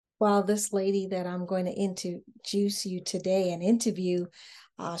Well, this lady that I'm going to introduce you today and interview,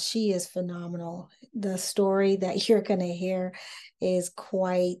 she is phenomenal. The story that you're going to hear is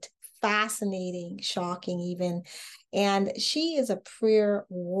quite fascinating, shocking even. And she is a prayer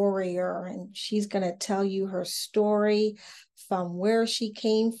warrior, and she's going to tell you her story from where she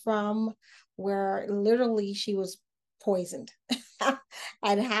came from, where literally she was poisoned,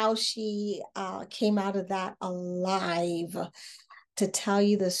 and how she came out of that alive to tell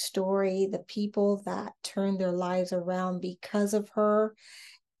you the story, the people that turned their lives around because of her,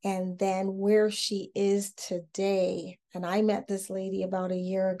 and then where she is today. And I met this lady about a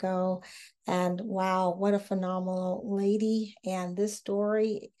year ago, and wow, what a phenomenal lady. And this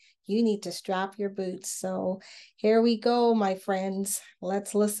story, you need to strap your boots. So here we go, my friends.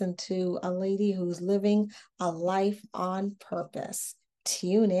 Let's listen to a lady who's living a life on purpose.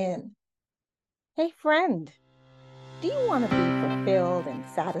 Tune in. Hey, friend. Do you want to be fulfilled and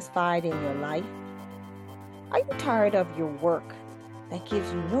satisfied in your life? Are you tired of your work that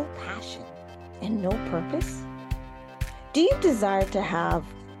gives you no passion and no purpose? Do you desire to have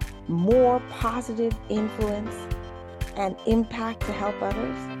more positive influence and impact to help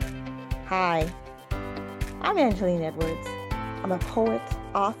others? Hi, I'm Angeline Edwards. I'm a poet,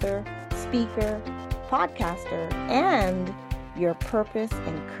 author, speaker, podcaster, and your purpose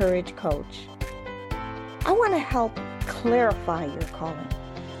and courage coach. I want to help clarify your calling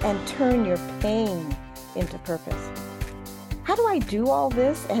and turn your pain into purpose. How do I do all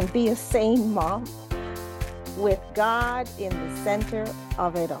this and be a sane mom? With God in the center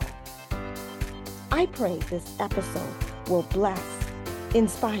of it all. I pray this episode will bless,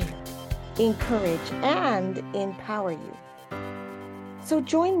 inspire, encourage, and empower you. So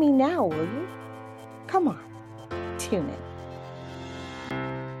join me now, will you? Come on, tune in.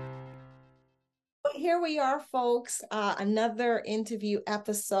 Here we are, folks. Another interview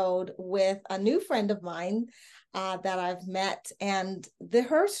episode with a new friend of mine that I've met, and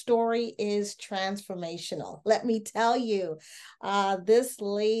her story is transformational. Let me tell you, this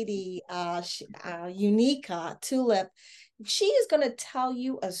lady, Unica Tulip, she is going to tell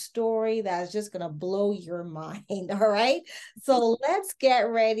you a story that is just going to blow your mind. All right. So let's get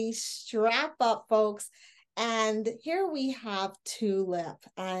ready. Strap up, folks. And here we have Tulip.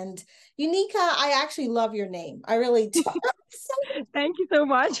 And Unica, I actually love your name. I really do. Thank you so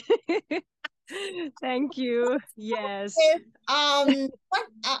much. Thank you. Yes. Let's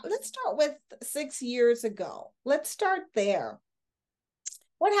start with 6 years ago. Let's start there.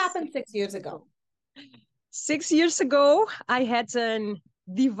 What happened 6 years ago? 6 years ago, I had a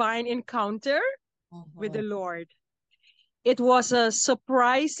divine encounter with the Lord. It was a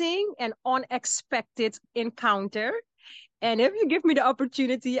surprising and unexpected encounter. And if you give me the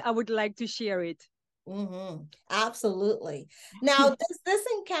opportunity, I would like to share it. Absolutely. Now, does this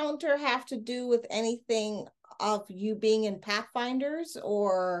encounter have to do with anything of you being in Pathfinders,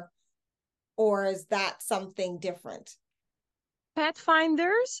 or is that something different?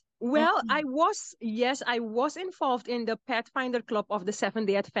 Pathfinders? Well, I was involved in the Pathfinder Club of the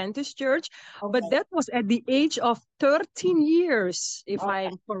Seventh-day Adventist Church, but that was at the age of 13 years, if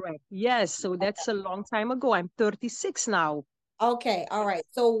I'm correct. Yes, so that's a long time ago. I'm 36 now. Okay, all right.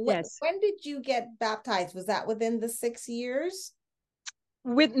 So when did you get baptized? Was that within the 6 years?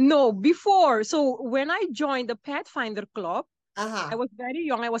 Before. So when I joined the Pathfinder Club, I was very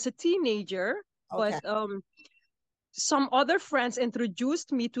young. I was a teenager, but some other friends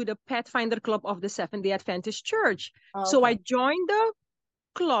introduced me to the Pathfinder Club of the Seventh-day Adventist Church. So I joined the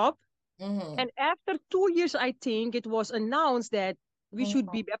club, and after 2 years, I think it was announced that we should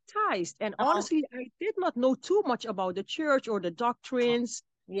be baptized. And honestly, I did not know too much about the church or the doctrines,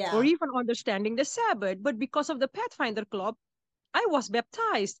 or even understanding the Sabbath. But because of the Pathfinder Club, I was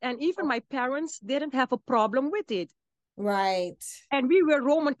baptized, and even my parents didn't have a problem with it. Right. And we were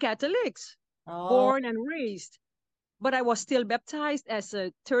Roman Catholics, born and raised. But I was still baptized as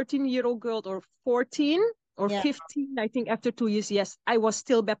a 13-year-old girl, or 14 or 15, I think, after 2 years. Yes, I was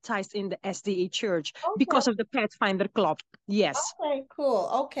still baptized in the SDA church because of the Pathfinder Club. Yes. Okay, cool.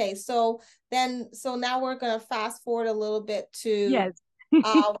 Okay, so now we're going to fast forward a little bit to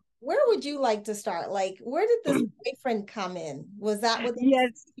where would you like to start? Like, where did this boyfriend come in? Was that within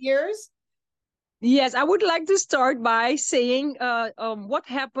 6 years? Yes, I would like to start by saying what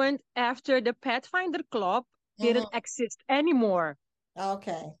happened after the Pathfinder Club didn't exist anymore.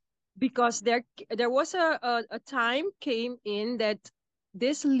 Okay. Because there was a time came in that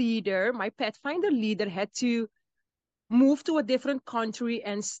this leader, my Pathfinder leader, had to move to a different country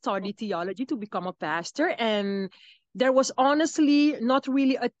and study theology to become a pastor. And there was honestly not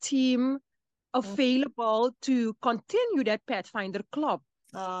really a team available to continue that Pathfinder Club.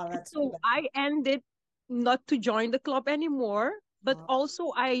 Oh, And that's so I ended not to join the club anymore, but oh,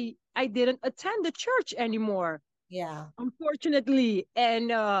 also I didn't attend the church anymore, yeah. unfortunately.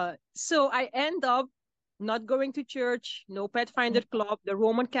 And so I end up not going to church, no Pathfinder club. The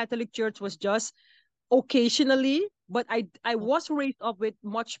Roman Catholic Church was just occasionally, but I was raised up with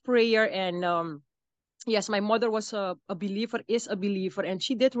much prayer. And yes, my mother was a believer, is a believer, and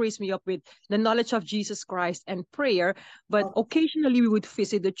she did raise me up with the knowledge of Jesus Christ and prayer. But Oh, occasionally we would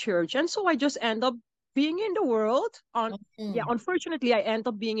visit the church, and so I just end up being in the world. On Yeah, mm, unfortunately, I end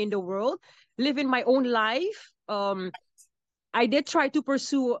up being in the world, living my own life. I did try to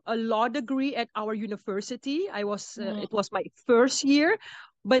pursue a law degree at our university. It mm. was my first year,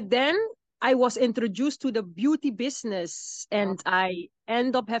 but then I was introduced to the beauty business, Oh, and I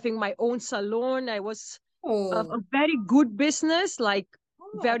end up having my own salon. I was oh. a very good business, like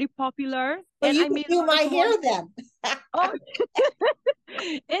Oh. very popular, So and you I can made a do lot of my money. hair then. Oh,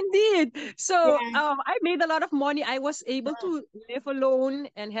 indeed. So Yeah. I made a lot of money. I was able Mm. to live alone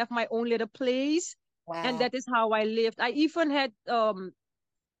and have my own little place, and Wow. that is how I lived. I even had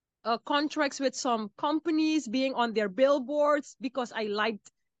contracts with some companies, being on their billboards, because I liked,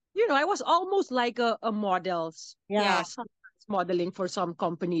 I was almost like a model. Yeah. Yeah, sometimes modeling for some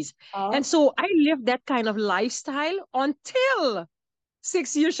companies. And Oh, so I lived that kind of lifestyle until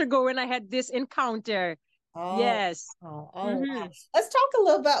 6 years ago when I had this encounter. oh, Yes. oh, wow. Mm-hmm. Let's talk a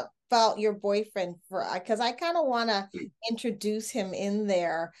little about your boyfriend for because I kind of want to introduce him in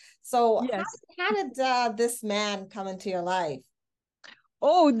there. So Yes. how did this man come into your life?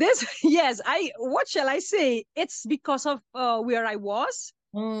 Oh, this, yes, what shall I say? It's because of where I was.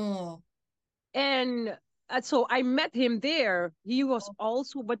 Mm. And so I met him there. He was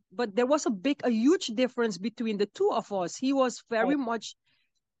also, but there was a huge difference between the two of us. He was very Right. much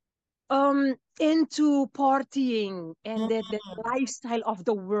into partying and that Mm. lifestyle of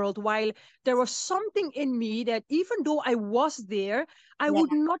the world, while there was something in me that even though I was there, I Yeah.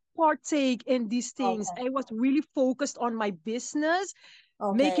 would not partake in these things. Okay. I was really focused on my business,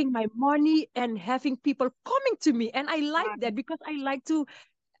 Okay. making my money and having people coming to me. And I like Right. that because I like to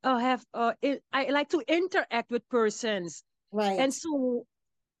I like to interact with persons. And Right. so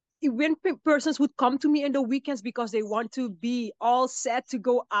when persons would come to me in the weekends because they want to be all set to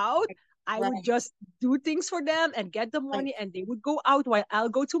go out, I would Right. just do things for them and get the Right. money, and they would go out while I'll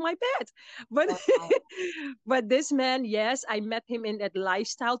go to my bed. But Wow. but this man, yes, I met him in that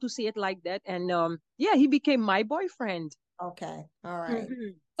lifestyle, to say it like that. And yeah, he became my boyfriend. Okay. All right.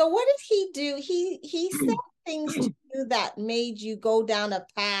 Mhm. So what did he do? He said things to you that made you go down a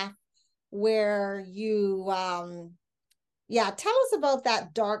path where you yeah, tell us about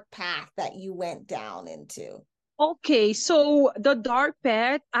that dark path that you went down into. Okay, so the dark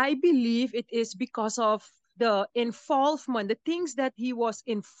path, I believe it is because of the involvement, the things that he was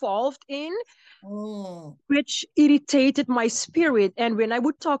involved in, Mm. which irritated my spirit. And when I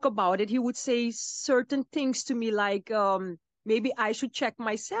would talk about it, he would say certain things to me like, maybe I should check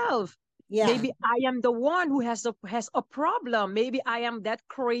myself. Yeah. Maybe I am the one who has a problem. Maybe I am that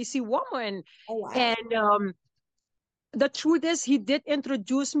crazy woman. Oh wow. And the truth is, he did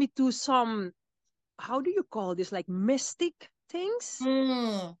introduce me to some, how do you call this, like mystic things?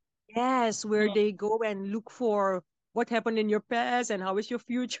 Mm. Yes, where they go and look for what happened in your past and how is your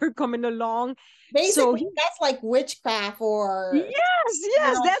future coming along. So Basically, he, that's like witchcraft or yes,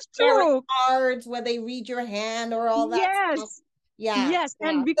 yes, that's tarot true. cards where they read your hand or all that stuff. Yes, Yeah, yes, yeah.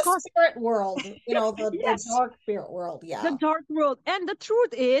 and The because spirit world, the yes, dark spirit world. the Yeah. dark world. And the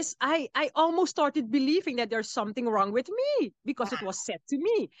truth is, I almost started believing that there's something wrong with me because it Wow. was said to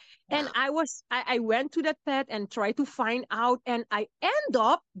me. And Wow. I went to that path and tried to find out, and I end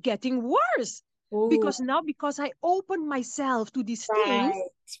up getting worse. Ooh, Because I opened myself to these things, right,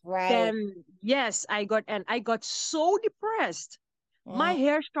 right. then yes, I got so depressed. My Mm,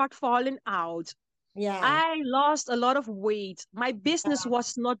 hair started falling out. yeah. I lost a lot of weight. My business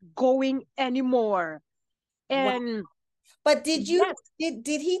was not going anymore. Wow. And But yes,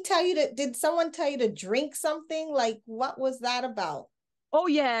 did he tell you to did someone tell you to drink something? Like what was that about? oh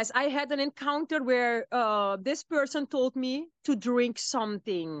yes, I had an encounter where this person told me to drink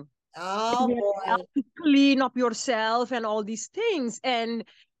something. It Oh will help boy. to clean up yourself and all these things. And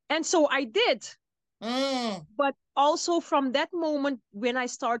so I did. Mm, But also from that moment when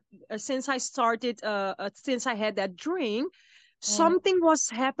since I had that drink, mm. something was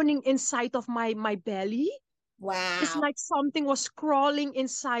happening inside of my belly. It's Wow. like something was crawling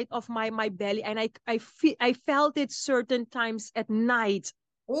inside of my belly, and I felt it certain times at night.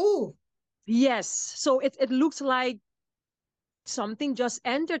 Ooh. Yes, so it looks like something just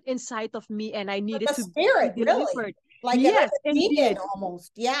entered inside of me, and I Like needed a to be spirit, really. delivered. Like yes, another demon indeed.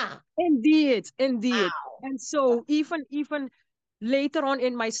 almost. Yeah. Indeed, indeed. Wow. And so even later on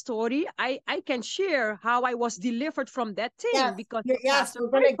in my story, I can share how I was delivered from that thing Yes. because the Yes. pastor We're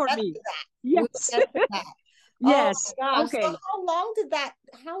gonna prayed for get me. to that. We will Yes. get to that. Oh Yes. my gosh. So Okay. how long did that,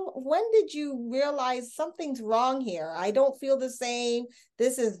 when did you realize something's wrong here? I don't feel the same.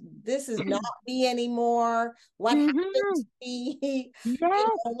 This is not me anymore. What happened Mm-hmm. to me? Yes.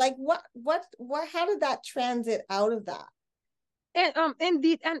 Like what, how did that transit out of that? And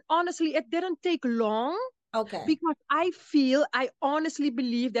indeed, and honestly, it didn't take long Okay. because I honestly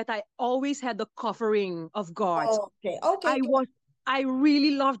believe that I always had the covering of God. Okay. Okay, I good. was I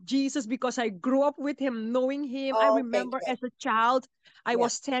really loved Jesus because I grew up with him, knowing him. I Okay, remember good. as a child, I Yeah.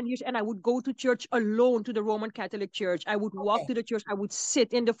 was 10 years and I would go to church alone to the Roman Catholic Church. I would walk Okay. to the church, I would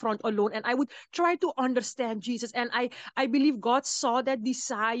sit in the front alone and I would try to understand Jesus. And I believe God saw that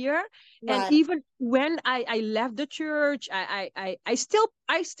desire. And Right. even when I left the church, I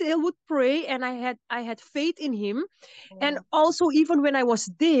still would pray and I had faith in him. And Mhm. also, even when I was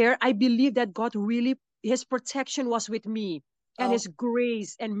there, I believe that God really, his protection was with me and Oh, his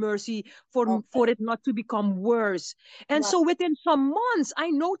grace and mercy okay. for it not to become worse. And Right. so within some months,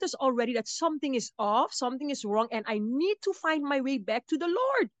 I noticed already that something is off, something is wrong, and I need to find my way back to the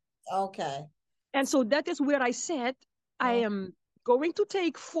Lord. Okay. And so that is where I said, I Mm. am going to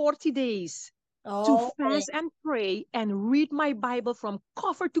take 40 days to Okay. fast and pray and read my Bible from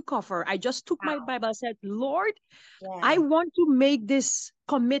cover to cover. I just took my Wow. Bible. I said, Lord, I Yeah. want to make this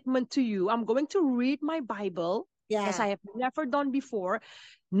commitment to you. I'm going to read my Bible as Yeah. I have never done before,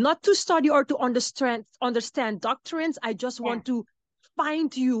 not to study or to understand doctrines. I just Yeah. want to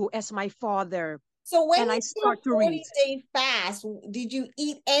find you as my father. So when And I you did a start to read. 40-day fast, did you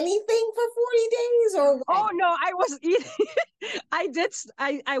eat anything for 40 days or Oh what? no, I was eating.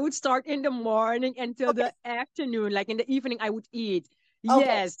 I would start in the morning until Okay. the afternoon. Like in the evening, I would eat. Okay.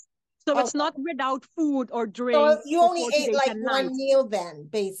 Yes. So it's Okay. not without food or So drink you for only 40 ate days like and one nights. meal then,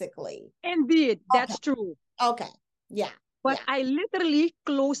 basically. Indeed, Okay. that's true. Okay. Yeah. But Yeah.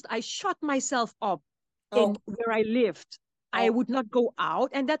 I shut myself up in Okay. where I lived. I Okay. would not go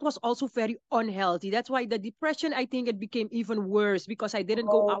out. And that was also very unhealthy. That's why the depression, I think it became even worse because I didn't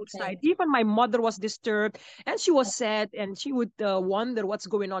go outside. Okay. Even my mother was disturbed and she was sad and she would wonder what's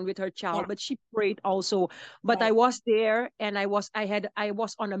going on with her Yeah. child. But she prayed also. But I Right. was there and I was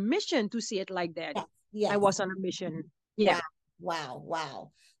on a mission to see it like that. Yes. I Yes. was on a mission. Yeah. Wow. Wow.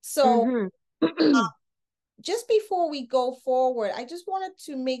 Wow. So Mm-hmm. just before we go forward, I just wanted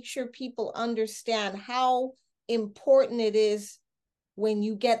to make sure people understand how important it is when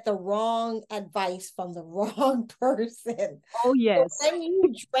you get the wrong advice from the wrong person. Oh, So yes. when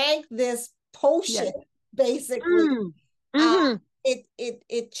you drank this potion, Yes. basically, Mm. uh, Mm-hmm.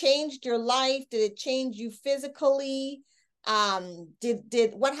 it changed your life. Did it change you physically?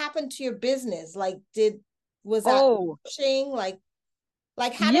 Did what happened to your business? Like, was that Oh, pushing?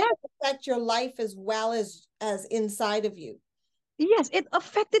 Like how did yes, it affect your life as well as inside of you? yes, it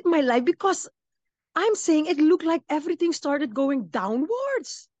affected my life because I'm saying it looked like everything started going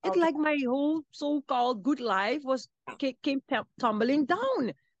downwards. It Okay. like my whole so-called good life came tumbling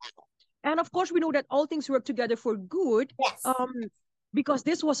down. And of course, we know that all things work together for good. Yes. Um, because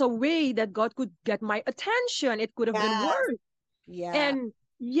this was a way that God could get my attention. It could have been Yes. worse. Yeah. And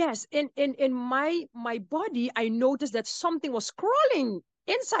yes, in my body, I noticed that something was crawling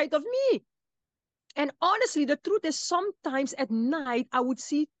inside of me. And honestly, the truth is sometimes at night I would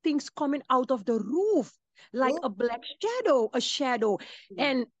see things coming out of the roof, like Ooh. a black shadow, a shadow.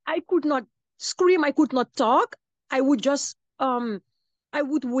 And I could not scream, I could not talk. I would just I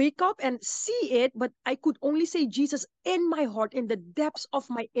would wake up and see it, but I could only say Jesus in my heart, in the depths of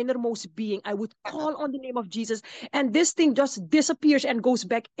my innermost being. I would call on the name of Jesus, and this thing just disappears and goes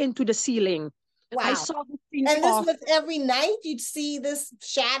back into the ceiling. I Wow. saw this thing And this off. was every night you'd see this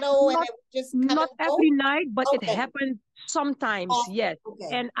shadow and Not it would just come not and every go? night, but it Okay. happened sometimes, Often. yes.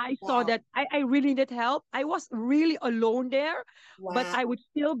 Okay. And I saw Wow. that I really needed help. I was really alone there, but Wow. I would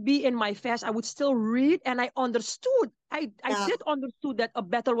still be in my fast. I would still read and I understood. I Yeah. did understood that a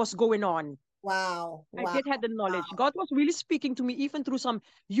battle was going on. Wow. I Wow. did have the knowledge. Wow. God was really speaking to me even through some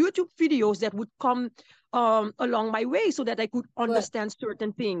YouTube videos that would come along my way so that I could Good. understand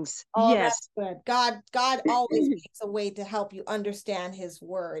certain things. Oh, that's Yes. good. God always makes a way to help you understand his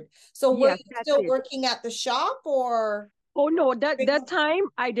word. So were Yes, you that's still it. working at the shop or? Oh no, that time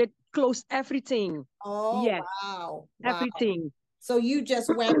I did close everything. Oh, Yes, wow. Wow. everything. So you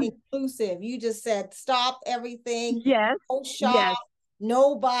just went inclusive. You just said, stop everything, Yes, no shop, yes,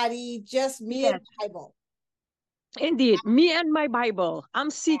 nobody, just me and yes. the Bible. Indeed, me and my Bible. I'm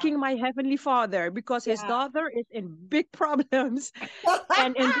seeking my Heavenly Father because his daughter is in big problems.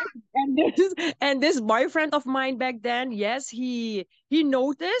 And this boyfriend of mine back then, yes, he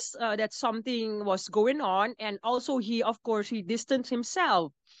noticed that something was going on, and also he, of course, he distanced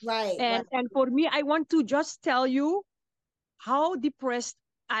himself. Right, right, And for me, I want to just tell you how depressed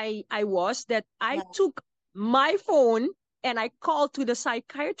I was, that I right. took my phone and I called to the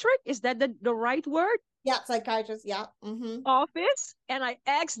psychiatric. Is that the right word? Yeah, psychiatrist. Yeah. Mm-hmm. Office, and I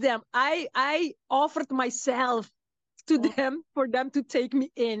asked them. I offered myself to Mm. them for them to take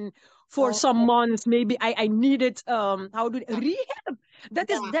me in for Oh, some months. Maybe I needed how do yeah, rehab. That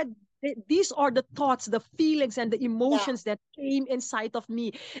is yeah, that these are the thoughts, the feelings, and the yeah, emotions that came inside of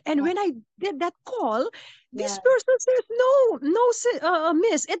me. And right, when I did that call, this yeah, person says, "No, no,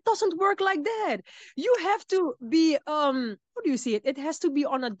 miss, it doesn't work like that. You have to be how do you see it? It has to be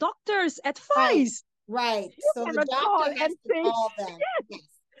on a doctor's right, advice. right. You So the cannot call doctor has and to say, call them. Yes.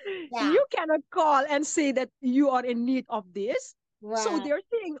 Yeah. you cannot call and say that you are in need of this. So Right. they're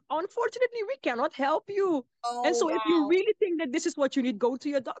saying, unfortunately, we cannot help you. And Oh, so if you wow. really think that this is what you need, go to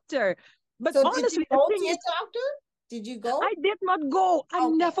your doctor. But So did you honestly, the go to thing your is, doctor? Did you go? I did not go. I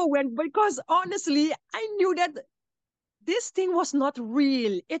Okay. never went because honestly, I knew that this thing was not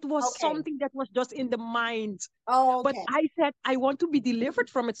real. It was Okay. something that was just in the mind. Oh, But okay. I said, I want to be delivered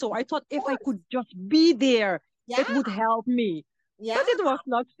from it. So I thought Of if I course. could just be there, Yeah. it would help me. Yeah. But it was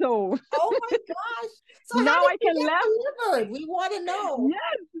not so. Oh my gosh. So how Now did I you can get laugh. delivered? We want to know.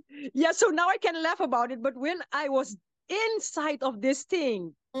 Yes. Yeah, so now I can laugh about it. But when I was inside of this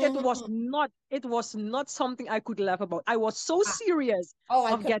thing, Mm-hmm. it was not something I could laugh about. I was so Ah. serious Oh,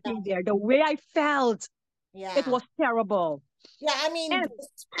 I of could getting imagine. there. The way I felt, it Yeah. was terrible. Yeah, And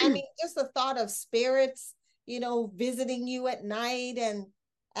just the thought of spirits, visiting you at night and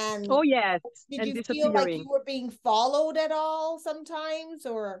oh yes, did and you feel like you disappearing. were being followed at all sometimes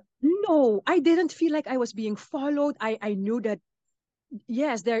or No, I didn't feel like I was being followed. I knew that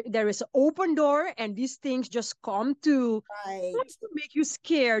yes, there is an open door and these things just come to right, want to make you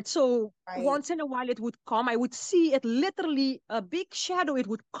scared. So right. once in a while it would come. I would see it literally, a big shadow. It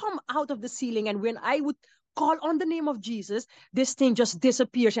would come out of the ceiling. And when I would call on the name of Jesus, this thing just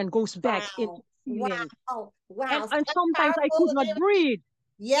disappears and goes back into Wow. the Wow. ceiling. Wow. So And that's sometimes I powerful could the not name of, breathe.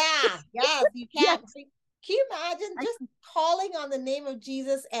 yeah, yes, you Yes. can't. Can you imagine I, just calling on the name of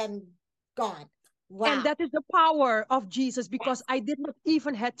Jesus and gone? and Wow. that is the power of Jesus, because Yes. I did not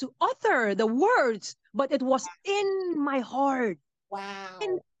even had to utter the words, but it was in my heart,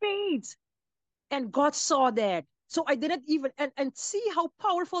 in Wow. faith. And God saw that. So I didn't even and see how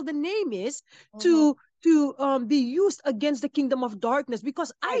powerful the name is Mm-hmm. to be used against the kingdom of darkness,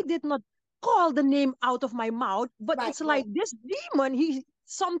 because I Right. did not call the name out of my mouth, but Right. it's Right. like this demon, he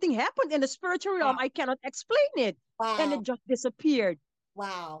something happened in the spiritual realm. Wow. I cannot explain it, and Wow. it just disappeared.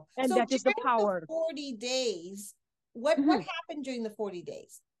 Wow. And So that is the during the power. 40 days, what Mhm. happened during the 40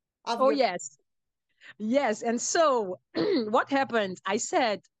 days of Oh your yes, yes. And so what happened? I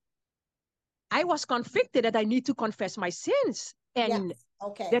said I was convicted that I need to confess my sins, yes. and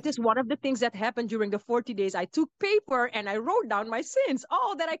Okay. that is one of the things that happened during the 40 days. I took paper and I wrote down my sins,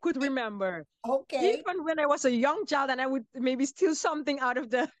 all that I could remember. Okay. Even when I was a young child and I would maybe steal something out of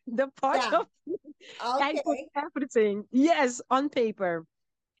the pot Yeah. of, I put Okay. everything, yes, on paper.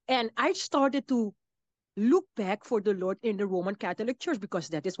 And I started to look back for the Lord in the Roman Catholic Church, because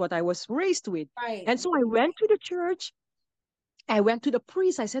that is what I was raised with. Right. And so I went to the church. I went to the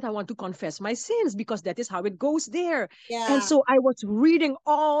priest. I said, I want to confess my sins, because that is how it goes there. And Yeah. so I was reading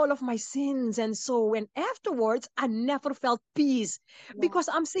all of my sins. And so, and afterwards, I never felt peace, Yeah. because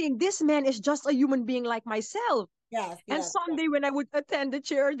I'm saying this man is just a human being like myself. Yes. And Yes. Yes. someday when I would attend the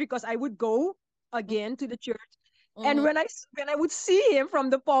church, because I would go again to the church, and Mm-hmm. when I would see him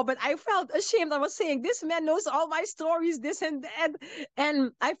from the pulpit, I felt ashamed. I was saying, "This man knows all my stories, this and that,"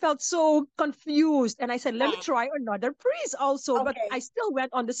 and I felt so confused. And I said, "Let me Yeah. try another priest also." But I Okay. still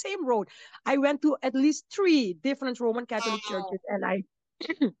went on the same road. I went to at least three different Roman Catholic churches, Wow. and I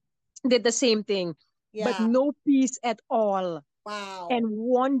did the same thing, but Yeah. no peace at all. Wow. And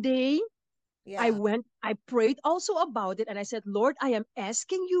one day Yeah. I prayed also about it, and I said, Lord, I am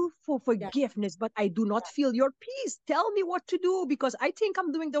asking you for Yeah. forgiveness, but I do not feel your peace. Tell me what to do, because I think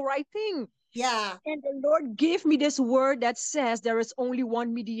I'm doing the right thing. Yeah. And the Lord gave me this word that says there is only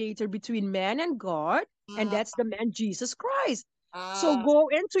one mediator between man and God, and Ah. that's the man Jesus Christ. So Ah. go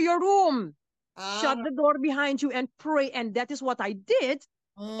into your room, shut Ah. the door behind you, and pray. And that is what I did.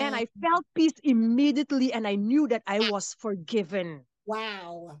 And Mm. I felt peace immediately, and I knew that I was forgiven.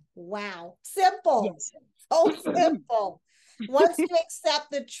 Wow. Wow. Simple. Yes. So simple. Once you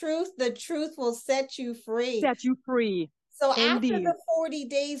accept the truth will set you free. Set you free. So after Indeed. the 40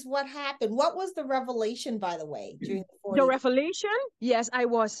 days, what happened? What was the revelation, by the way, during the The 40 days? revelation, yes,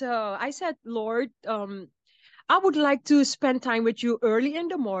 I said, Lord, I would like to spend time with you early in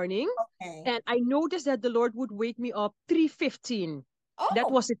the morning. Okay. And I noticed that the Lord would wake me up 3:15. That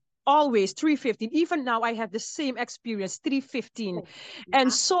Oh, was it, always 3:15. Even now I have the same experience, 3:15. And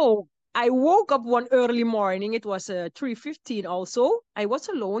wow. so I woke up one early morning. It was 3:15 also. I was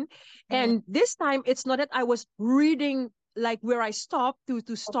alone. Mm, And this time it's not that I was reading like where I stopped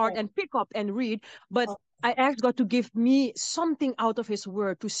to start okay. and pick up and read, but Oh, I asked God to give me something out of his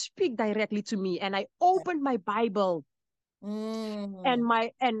word to speak directly to me. And I okay. opened my Bible, Mm,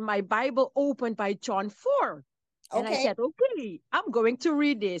 and my Bible opened by John 4. And I okay. said, okay, I'm going to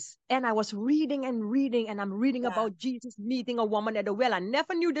read this. And I was reading and reading, and I'm reading Yeah. about Jesus meeting a woman at the well. I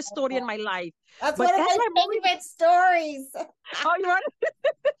never knew this story in my life. That's But one of as my I'm reading, favorite stories. oh, you want?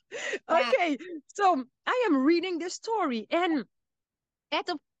 Yeah. Okay. So I am reading this story, and at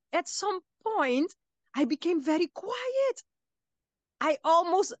a, at some point, I became very quiet.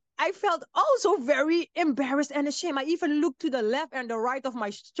 I felt also very embarrassed and ashamed. I even looked to the left and the right of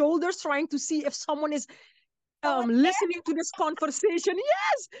my shoulders, trying to see if someone is Someone listening to this conversation.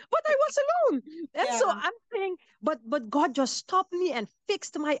 Yes, but I was alone. And there? so Yeah. I'm saying, but God just stopped me and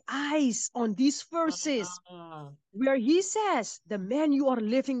fixed my eyes on these verses Ah, where he says, the man you are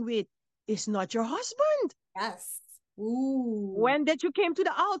living with is not your husband. yes. Ooh. When did you came to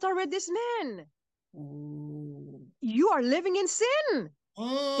the altar with this man? Ooh. You are living in sin.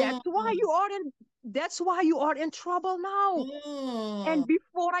 That's why Mm, you are in that's why you are in trouble now. mm. And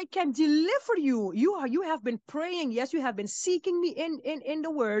before I can deliver you, you have been praying. Yes, you have been seeking me in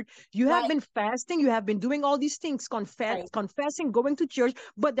the word. You have Right, been fasting. You have been doing all these things, right, confessing, going to church.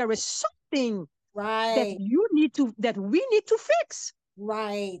 But there is something right, that we need to fix.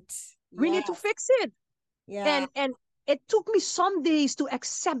 right. We need to Yes. fix it. Yeah. And it took me some days to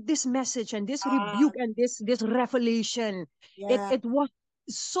accept this message and this Ah, rebuke and this revelation. it yeah. it was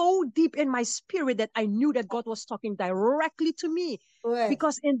so deep in my spirit that I knew that God was talking directly to me, Good.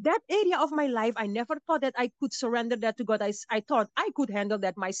 because in that area of my life I never thought that I could surrender that to God. I thought I could handle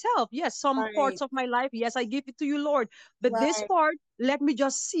that myself. Yes, some parts Right, of my life, yes, I give it to you, Lord, but this right, part, let me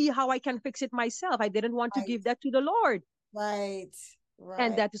just see how I can fix it myself. I didn't want to right, give that to the Lord, right,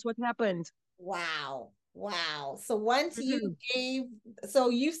 and right. that is what happened. Wow. Wow. So once you Mhm. gave, so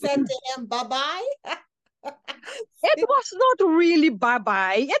you said to him, bye-bye? It was not really bye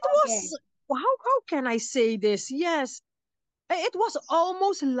bye. It Okay. was, how can I say this? Yes, it was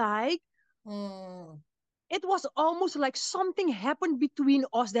almost like Mm, something happened between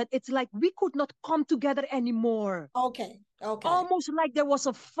us, that it's like we could not come together anymore. okay. Okay. Almost like there was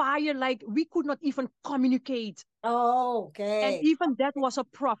a fire, like we could not even communicate. And Okay. even that was a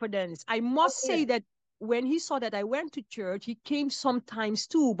providence. I must say Okay. that when he saw that I went to church, he came sometimes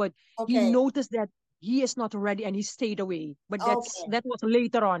too, but he Okay. noticed that he is not ready and he stayed away. But Okay. that was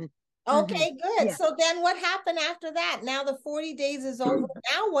later on. Hmm. Okay, good. Yeah. So then what happened after that? Now the 40 days is over.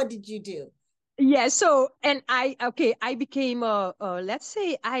 Now what did you do? Yeah. So, and I became let's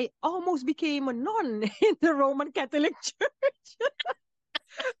say I almost became a nun in the Roman Catholic Church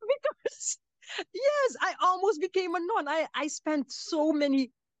because, yes, I almost became a nun. I spent so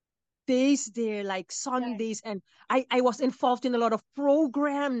many days there, like Okay. Sundays, and I was involved in a lot of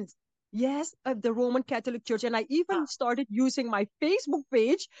programs. Yes, of the Roman Catholic Church, and I even Ah, started using my Facebook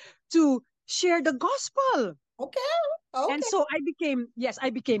page to share the gospel. okay. And Okay. so I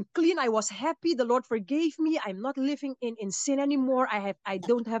became clean. I was happy. The Lord forgave me. I'm not living in sin anymore. I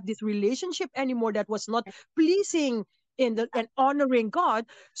don't have this relationship anymore that was not pleasing in the and honoring God.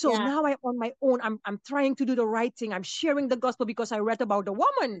 So Yeah. now I'm on my own. I'm trying to do the right thing. I'm sharing the gospel because I read about the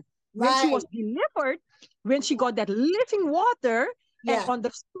woman when she was Right. delivered, when she got that living water and Yeah.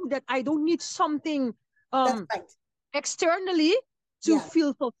 understood that I don't need something That's um right. externally to Yeah.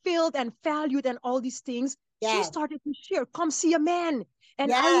 feel fulfilled and valued and all these things. She Yeah. started to share, come see a man.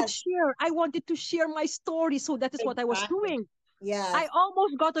 And I would Yes. share. I wanted to share my story. So that is what I was Exactly. doing. I Yes.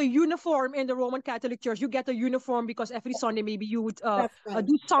 almost got a uniform in the Roman Catholic Church. You get a uniform because every Sunday maybe you would That's right.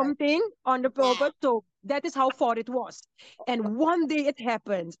 do Right. something on the Yeah. pulpit. So that is how far it was. And one day it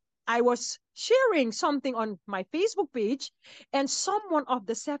happened. I was sharing something on my Facebook page, and someone of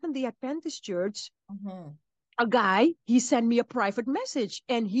the Seventh-day Adventist Church, Mhm. a guy, he sent me a private message,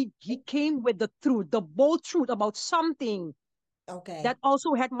 and he came with the truth, the bold truth about something Okay. that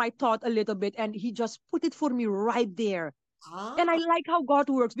also had my thought a little bit, and he just put it for me right there. And I Ah, like how God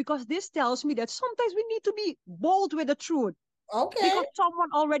works, because this tells me that sometimes we need to be bold with the truth. Okay. Because someone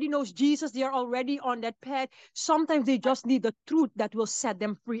already knows Jesus, they are already on that path. Sometimes they just need the truth that will set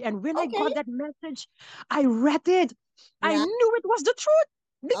them free. And when I got that message, I read it. I knew it was the truth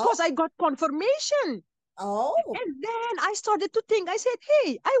because I got confirmation. And then I started to think. I said,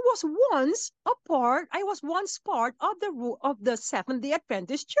 "Hey, I was once part of the Seventh-day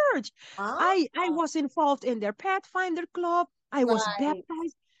Adventist Church. I was involved in their Pathfinder Club. I was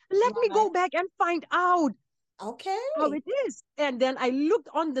baptized. Let me go back and find out how it is." And then I looked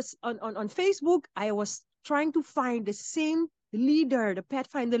on this on Facebook. I was trying to find the same leader, the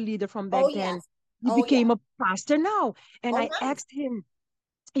Pathfinder leader from back then. He became a pastor now, and I asked him.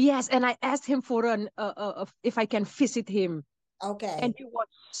 Yes, and I asked him for if I can visit him. Okay. And he was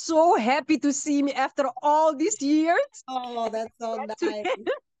so happy to see me after all these years. Oh, that's so nice.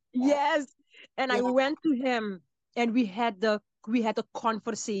 Yes. And I went to him, and we had a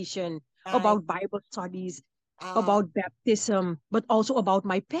conversation about Bible studies, about baptism, but also about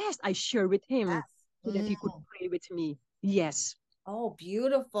my past. I share with him so that he could pray with me. Yes. Oh,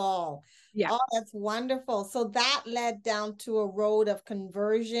 beautiful. Yeah. Oh, that's wonderful. So that led down to a road of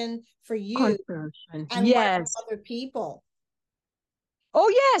conversion for you. Conversion. And what about Yes. other people? Oh,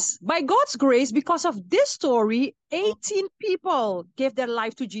 yes. By God's grace, because of this story, 18 people gave their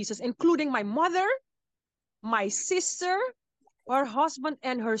life to Jesus, including my mother, my sister, her husband,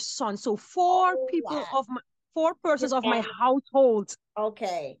 and her son. So four persons of my household.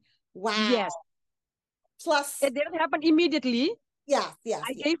 Okay. Wow. Yes. Plus, It didn't happen immediately. yes.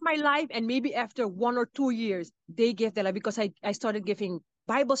 I gave my life, and maybe after 1 or 2 years, they gave their life because I started giving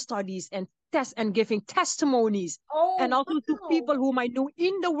Bible studies and giving testimonies. And also to people whom I knew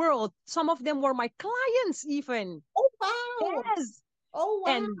in the world. Some of them were my clients even. Oh, wow. Yes. Oh,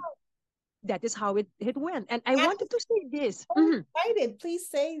 wow. And that is how it went. And I wanted to say this. Excited. Please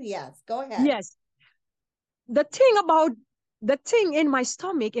say yes. Go ahead. Yes. The thing in my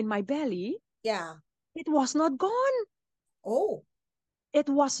stomach, in my belly, it was not gone. Oh. It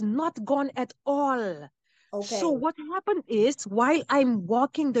was not gone at all. Okay. So what happened is, while I'm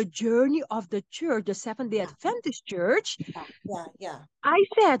walking the journey of the church, the Seventh-day Adventist Church, I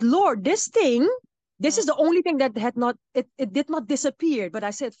said, "Lord, this is the only thing that it did not disappear." But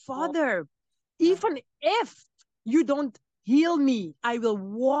I said, "Father, even if you don't heal me, I will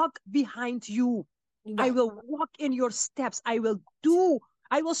walk behind you. I will walk in your steps. I will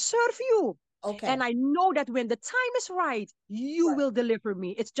serve you. Okay. And I know that when the time is right, you will deliver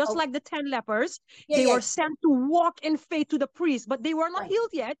me." It's just like the 10 lepers. They were sent to walk in faith to the priest, but they were not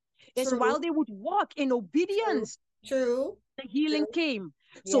healed yet. It's while they would walk in obedience. True. The healing came.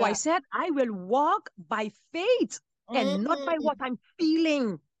 So I said, I will walk by faith and not by what I'm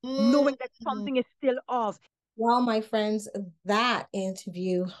feeling, knowing that something is still off. Well, my friends, that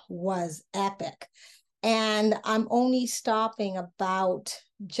interview was epic. And I'm only stopping about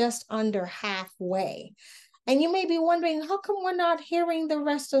just under halfway. And you may be wondering, how come we're not hearing the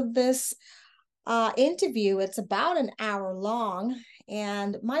rest of this interview? It's about an hour long,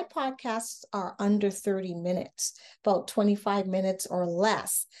 and my podcasts are under 30 minutes, about 25 minutes or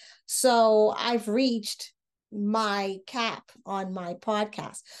less. So I've reached my cap on my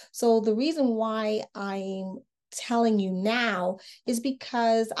podcast. So the reason why I'm telling you now is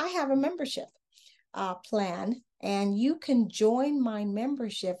because I have a membership plan, and you can join my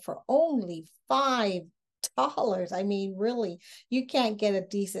membership for only $5. I mean, really, you can't get a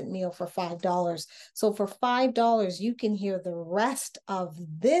decent meal for $5. So for $5, you can hear the rest of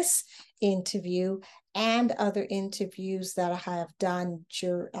this interview and other interviews that I have done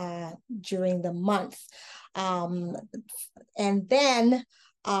during the month. And then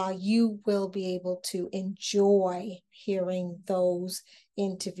you will be able to enjoy hearing those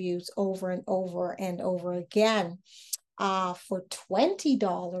interviews over and over and over again. For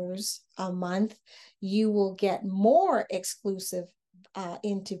 $20 a month, you will get more exclusive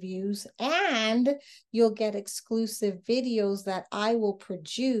interviews, and you'll get exclusive videos that I will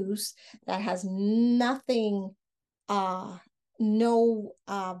produce that has nothing, no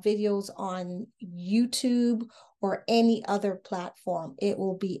videos on YouTube or any other platform. It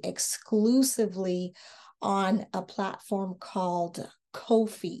will be exclusively on a platform called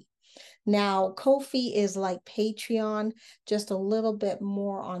Ko-fi. Now, Ko-fi is like Patreon, just a little bit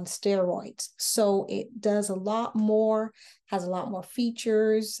more on steroids. So it does a lot more, has a lot more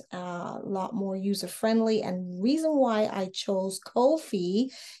features, a lot more user-friendly. And reason why I chose Ko-fi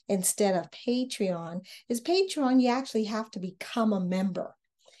instead of Patreon is Patreon, you actually have to become a member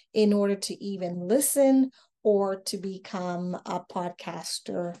in order to even listen or to become a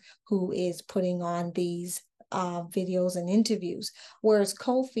podcaster who is putting on these videos and interviews. Whereas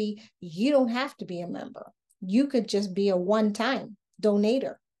Ko-fi, you don't have to be a member. You could just be a one-time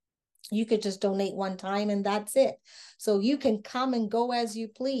donator. You could just donate one time and that's it. So you can come and go as you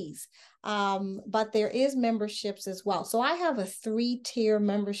please. But there is memberships as well. So I have a 3-tier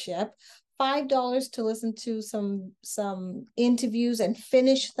membership. $5 to listen to some interviews and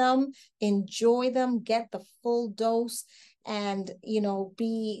finish them, enjoy them, get the full dose, and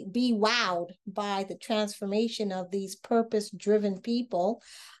be wowed by the transformation of these purpose-driven people.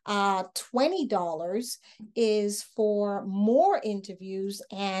 $20 is for more interviews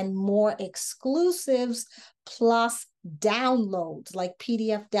and more exclusives, plus downloads, like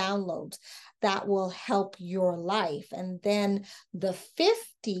PDF downloads that will help your life. And then the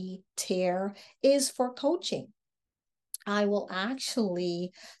 50 tier is for coaching. I will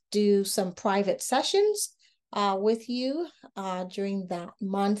actually do some private sessions with you during that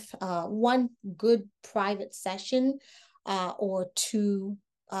month. One good private session or 2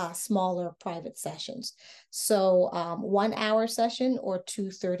 smaller private sessions. So 1 hour session or 2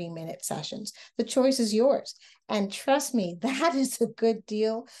 30-minute sessions. The choice is yours. And trust me, that is a good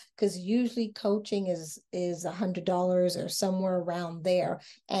deal, because usually coaching is $100 or somewhere around there,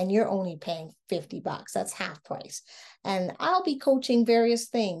 and you're only paying $50. That's half price. And I'll be coaching various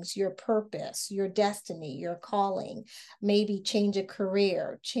things: your purpose, your destiny, your calling, maybe change a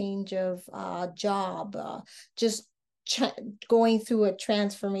career, change of job, just going through a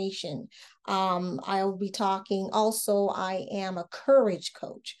transformation. I'll be talking also, I am a courage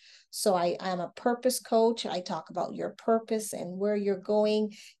coach. So I'm a purpose coach. I talk about your purpose and where you're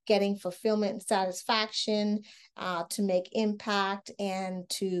going, getting fulfillment and satisfaction, to make impact and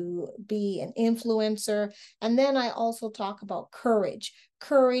to be an influencer. And then I also talk about courage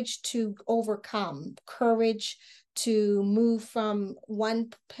to overcome, courage to move from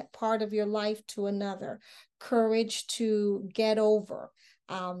one part of your life to another, courage to get over,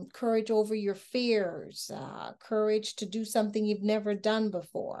 courage over your fears, courage to do something you've never done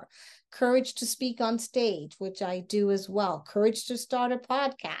before, courage to speak on stage, which I do as well, courage to start a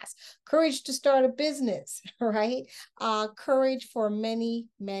podcast, courage to start a business, right? Courage for many,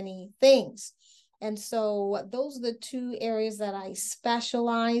 many things. And so those are the 2 areas that I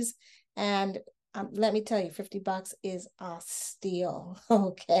specialize. And let me tell you, $50 is a steal,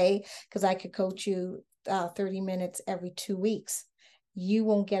 okay? Because I could coach you 30 minutes every 2 weeks. You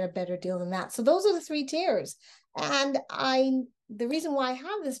won't get a better deal than that. So those are the 3 tiers. And the reason why I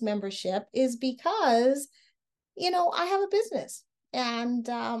have this membership is because, I have a business, and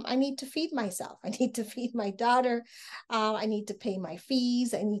I need to feed myself. I need to feed my daughter. I need to pay my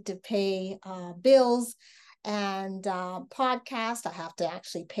fees. I need to pay bills, and podcast. I have to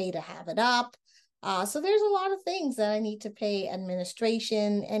actually pay to have it up. So there's a lot of things that I need to pay: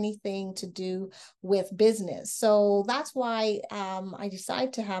 administration, anything to do with business. So that's why I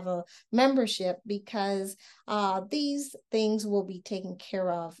decided to have a membership, because these things will be taken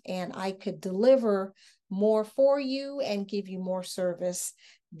care of, and I could deliver more for you and give you more service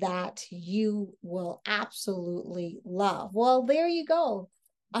that you will absolutely love. Well, there you go.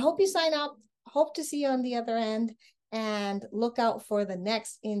 I hope you sign up. Hope to see you on the other end. And look out for the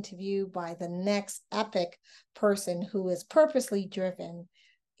next interview by the next epic person who is purposely driven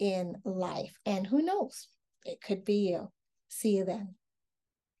in life. And who knows, it could be you. See you then.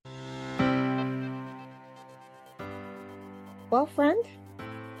 Well, friend,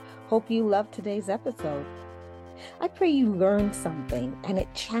 hope you loved today's episode. I pray you learned something and it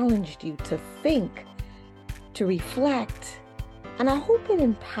challenged you to think, to reflect, and I hope it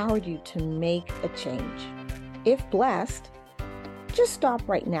empowered you to make a change. If blessed, just stop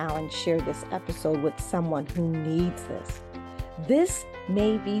right now and share this episode with someone who needs this. This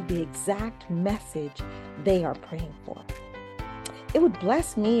may be the exact message they are praying for. It would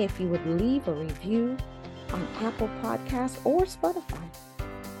bless me if you would leave a review on Apple Podcasts or Spotify.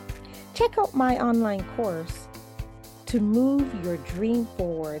 Check out my online course to move your dream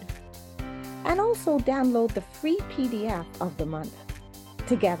forward, and also download the free PDF of the month.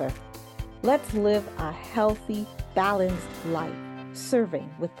 Together, let's live a healthy, balanced life, serving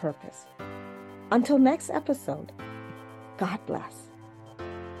with purpose. Until next episode, God bless.